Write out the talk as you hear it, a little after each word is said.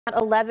At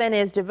 11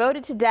 is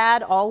devoted to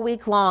Dad all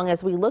week long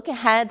as we look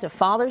ahead to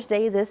Father's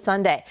Day this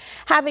Sunday.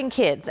 Having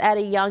kids at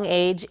a young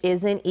age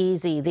isn't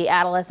easy. The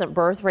adolescent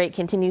birth rate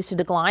continues to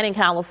decline in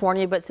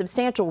California, but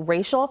substantial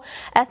racial,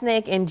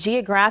 ethnic, and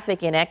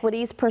geographic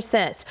inequities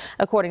persist,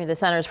 according to the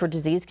Centers for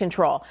Disease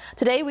Control.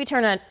 Today, we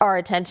turn our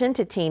attention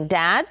to teen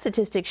dads.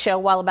 Statistics show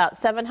while about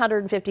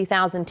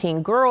 750,000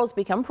 teen girls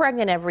become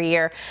pregnant every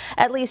year,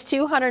 at least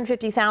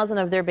 250,000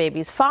 of their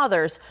babies'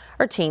 fathers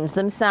are teens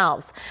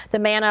themselves. The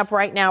Man Up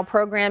Right Now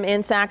program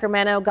in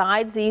Sacramento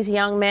guides these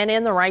young men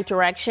in the right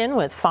direction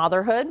with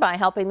fatherhood by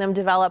helping them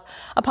develop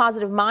a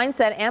positive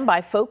mindset and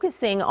by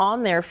focusing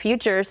on their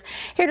futures.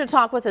 Here to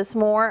talk with us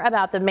more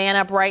about the Man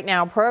Up Right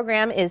Now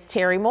program is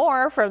Terry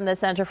Moore from the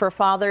Center for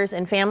Fathers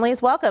and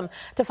Families. Welcome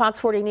to Fox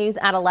 40 News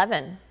at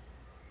 11.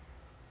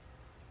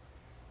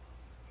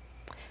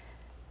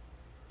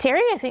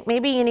 Terry, I think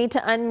maybe you need to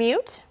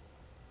unmute.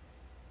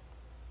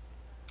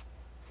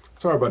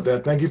 Sorry about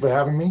that. Thank you for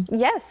having me.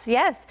 Yes.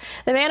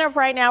 The Man Up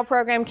Right Now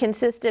program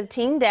consists of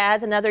teen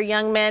dads and other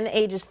young men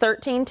ages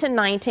 13 to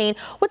 19.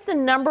 What's the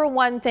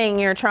 #1 thing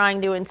you're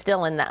trying to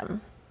instill in them?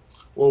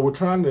 Well, we're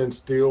trying to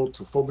instill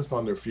to focus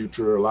on their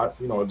future. A lot,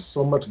 there's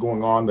so much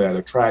going on that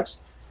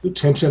attracts the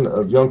attention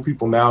of young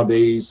people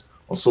nowadays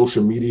on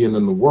social media and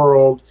in the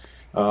world.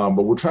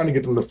 But we're trying to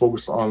get them to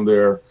focus on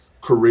their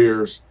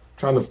careers,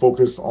 trying to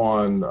focus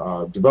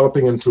on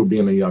developing into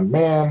being a young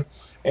man,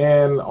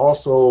 and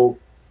also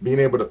being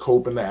able to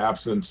cope in the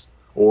absence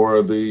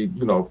or the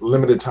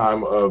limited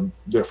time of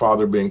their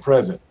father being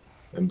present.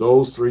 And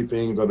those three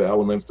things are the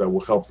elements that will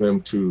help them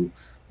to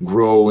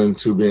grow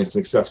into being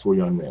successful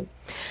young men.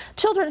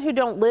 Children who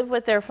don't live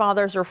with their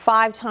fathers are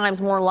 5 times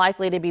more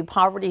likely to be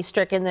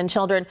poverty-stricken than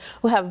children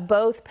who have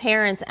both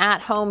parents at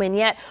home. And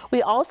yet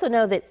we also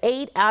know that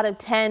 8 out of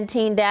 10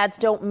 teen dads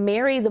don't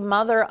marry the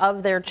mother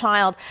of their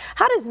child.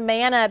 How does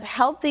Man Up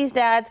help these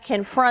dads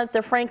confront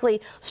the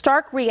frankly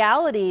stark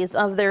realities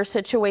of their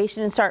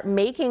situation and start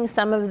making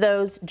some of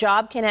those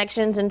job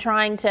connections and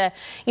trying to,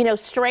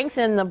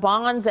 strengthen the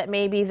bonds that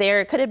may be there?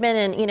 It could have been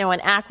an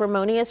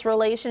acrimonious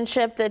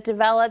relationship that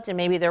developed and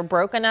maybe they're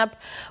broken up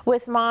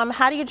with mom.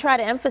 How do you try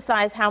to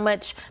emphasize how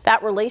much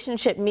that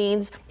relationship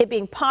means, it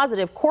being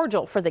positive,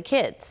 cordial for the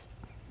kids?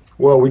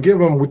 Well, we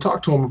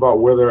talk to them about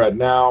where they're at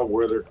now,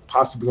 where they're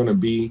possibly going to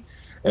be,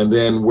 and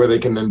then where they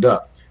can end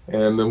up.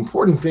 And the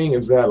important thing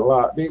is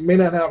that they may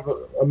not have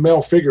a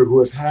male figure who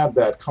has had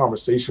that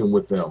conversation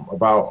with them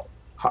about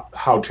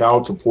how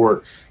child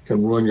support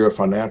can ruin your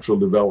financial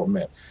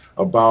development,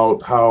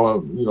 about how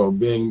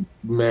being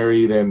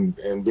married and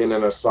being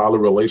in a solid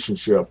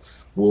relationship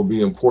will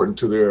be important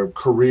to their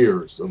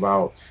careers,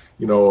 about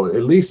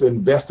at least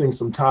investing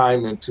some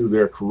time into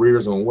their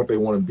careers and what they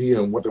want to be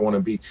and what they want to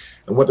be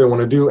and what they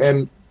want to do,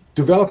 and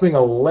developing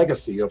a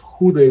legacy of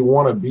who they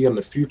want to be in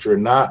the future,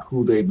 not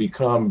who they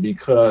become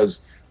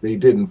because they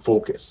didn't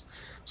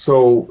focus.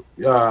 So,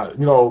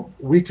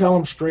 we tell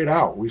them straight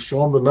out. We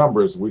show them the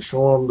numbers. We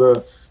show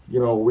them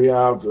we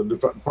have the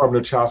Department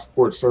of Child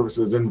Support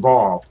Services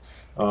involved.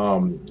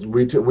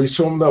 We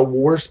show them the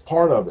worst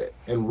part of it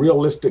and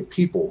realistic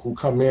people who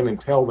come in and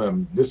tell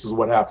them this is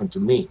what happened to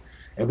me.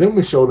 And then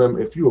we show them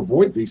if you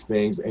avoid these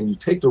things and you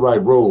take the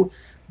right road,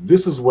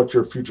 this is what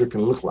your future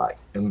can look like.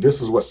 And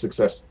this is what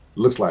success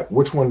looks like.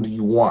 Which one do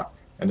you want?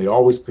 And they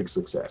always pick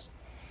success.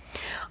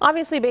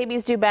 Obviously,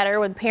 babies do better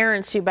when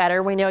parents do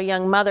better. We know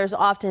young mothers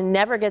often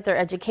never get their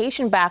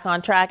education back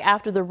on track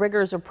after the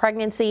rigors of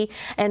pregnancy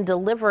and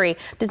delivery.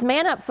 Does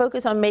Man Up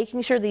focus on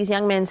making sure these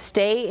young men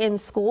stay in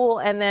school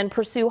and then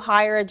pursue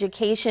higher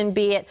education,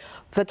 be it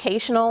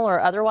vocational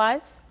or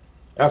otherwise?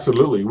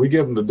 Absolutely. We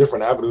give them the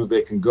different avenues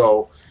they can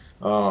go.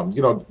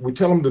 We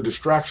tell them the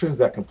distractions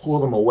that can pull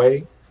them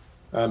away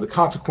and the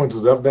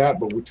consequences of that,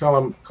 but we tell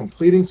them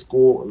completing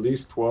school, at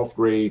least 12th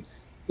grade,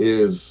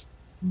 is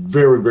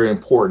very, very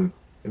important.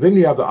 And then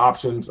you have the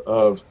options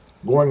of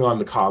going on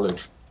to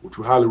college, which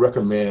we highly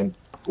recommend,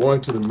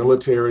 going to the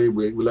military.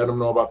 We let them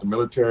know about the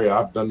military.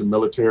 I've done the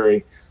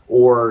military,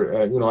 or,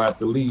 at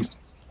the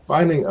least,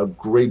 finding a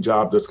great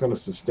job that's going to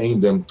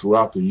sustain them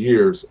throughout the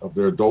years of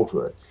their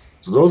adulthood.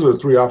 So those are the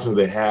 3 options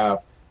they have.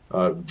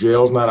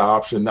 Jail's not an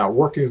option. Not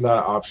working is not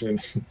an option.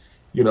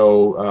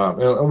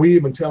 And we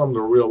even tell them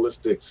the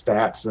realistic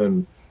stats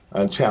and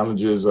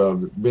challenges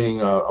of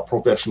being a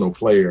professional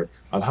player,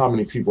 on how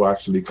many people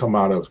actually come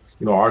out of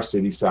our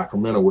city,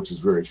 Sacramento, which is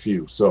very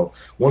few. So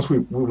once we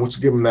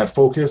give them that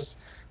focus,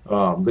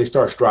 they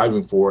start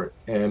striving for it,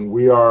 and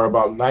we are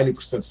about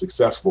 90%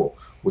 successful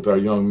with our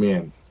young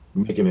men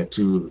making it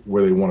to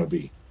where they want to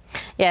be.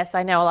 Yes,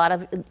 I know a lot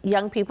of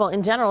young people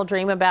in general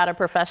dream about a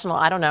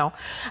professional,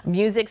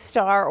 music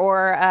star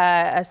or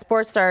a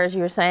sports star, as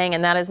you were saying,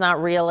 and that is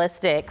not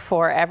realistic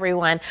for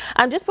everyone.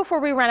 Just before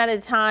we run out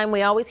of time,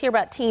 we always hear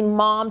about teen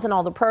moms and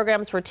all the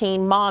programs for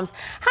teen moms.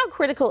 How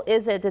critical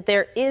is it that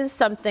there is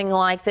something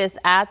like this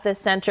at the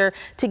center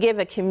to give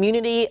a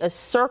community, a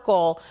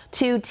circle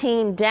to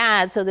teen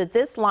dads so that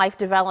this life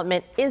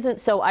development isn't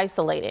so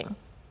isolating?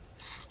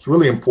 It's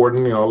really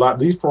important. A lot of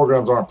these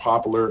programs aren't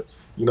popular.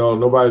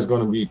 Nobody's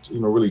going to be,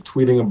 really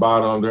tweeting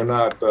about them. They're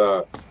not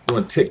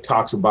doing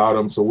TikToks about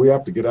them. So we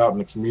have to get out in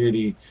the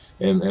community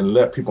and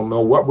let people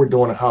know what we're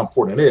doing and how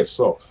important it is.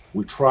 So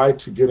we try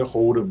to get a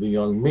hold of the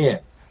young men.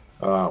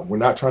 We're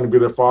not trying to be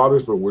their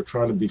fathers, but we're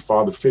trying to be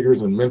father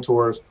figures and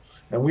mentors.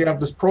 And we have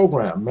this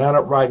program, Man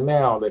Up Right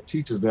Now, that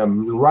teaches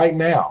them right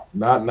now,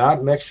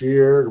 not next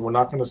year. We're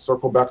not going to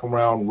circle back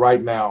around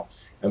right now.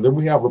 And then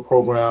we have a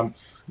program,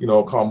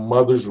 called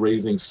Mothers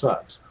Raising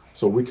Sons.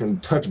 So we can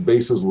touch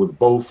bases with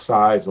both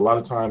sides. A lot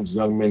of times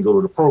young men go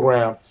to the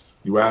program,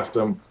 you ask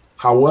them,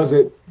 how was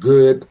it?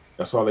 Good.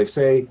 That's all they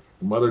say.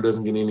 The mother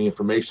doesn't get any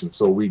information.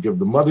 So we give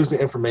the mothers the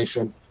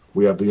information.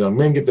 We have the young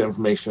men get the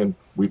information.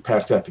 We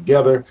patch that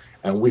together,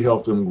 and we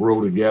help them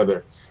grow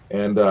together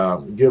and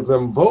give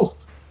them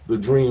both the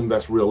dream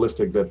that's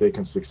realistic that they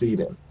can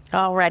succeed in.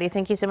 All righty.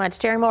 Thank you so much.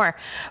 Terry Moore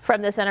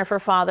from the Center for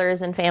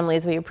Fathers and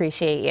Families. We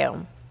appreciate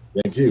you.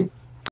 Thank you.